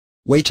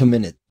Wait a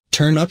minute,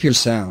 turn up your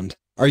sound.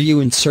 Are you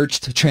in search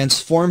to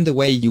transform the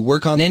way you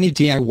work on any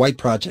DIY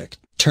project?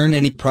 Turn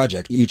any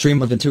project you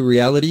dream of into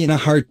reality in a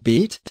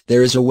heartbeat?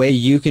 There is a way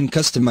you can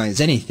customize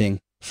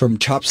anything, from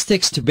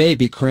chopsticks to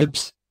baby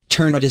cribs.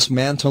 Turn a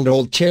dismantled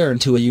old chair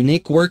into a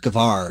unique work of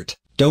art.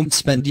 Don't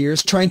spend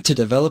years trying to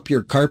develop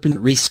your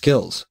carpentry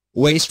skills,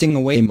 wasting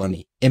away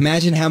money.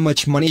 Imagine how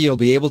much money you'll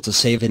be able to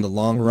save in the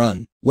long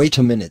run. Wait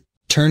a minute,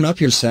 turn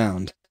up your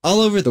sound. All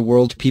over the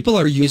world, people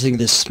are using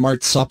this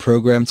smart saw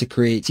program to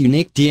create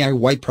unique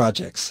DIY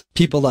projects.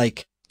 People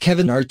like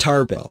Kevin R.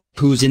 Tarbell,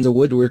 who's in the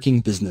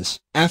woodworking business.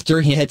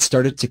 After he had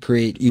started to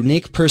create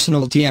unique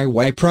personal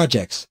DIY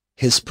projects,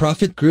 his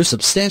profit grew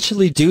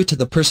substantially due to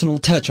the personal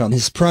touch on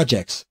his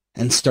projects,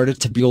 and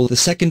started to build the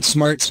second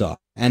smart saw.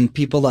 And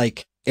people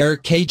like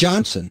Eric K.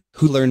 Johnson,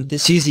 who learned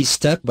this easy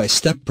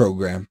step-by-step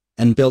program,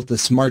 and built the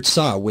smart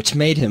saw which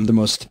made him the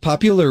most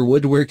popular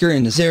woodworker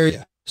in his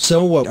area.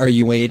 So what are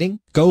you waiting?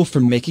 Go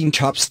from making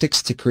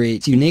chopsticks to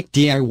create unique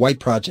DIY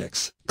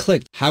projects.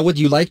 Click. How would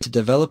you like to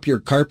develop your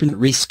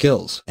carpentry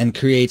skills and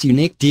create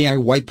unique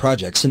DIY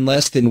projects in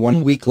less than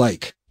 1 week,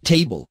 like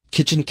table,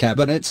 kitchen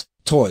cabinets,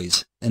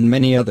 toys, and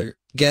many other?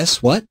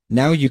 Guess what?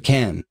 Now you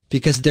can,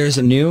 because there's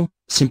a new,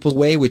 simple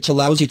way which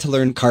allows you to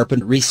learn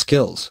carpentry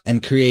skills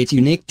and create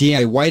unique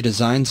DIY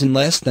designs in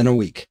less than a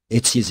week.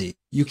 It's easy.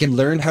 You can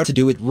learn how to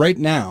do it right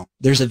now.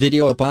 There's a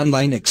video up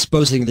online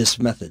exposing this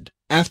method.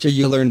 After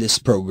you learn this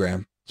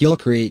program, you'll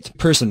create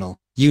personal,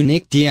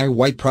 unique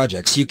DIY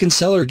projects you can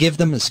sell or give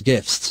them as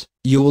gifts.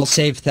 You will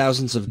save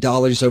thousands of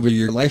dollars over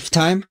your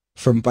lifetime,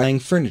 from buying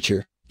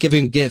furniture,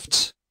 giving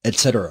gifts,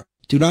 etc.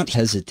 Do not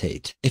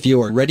hesitate. If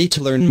you are ready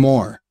to learn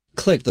more,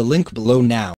 click the link below now.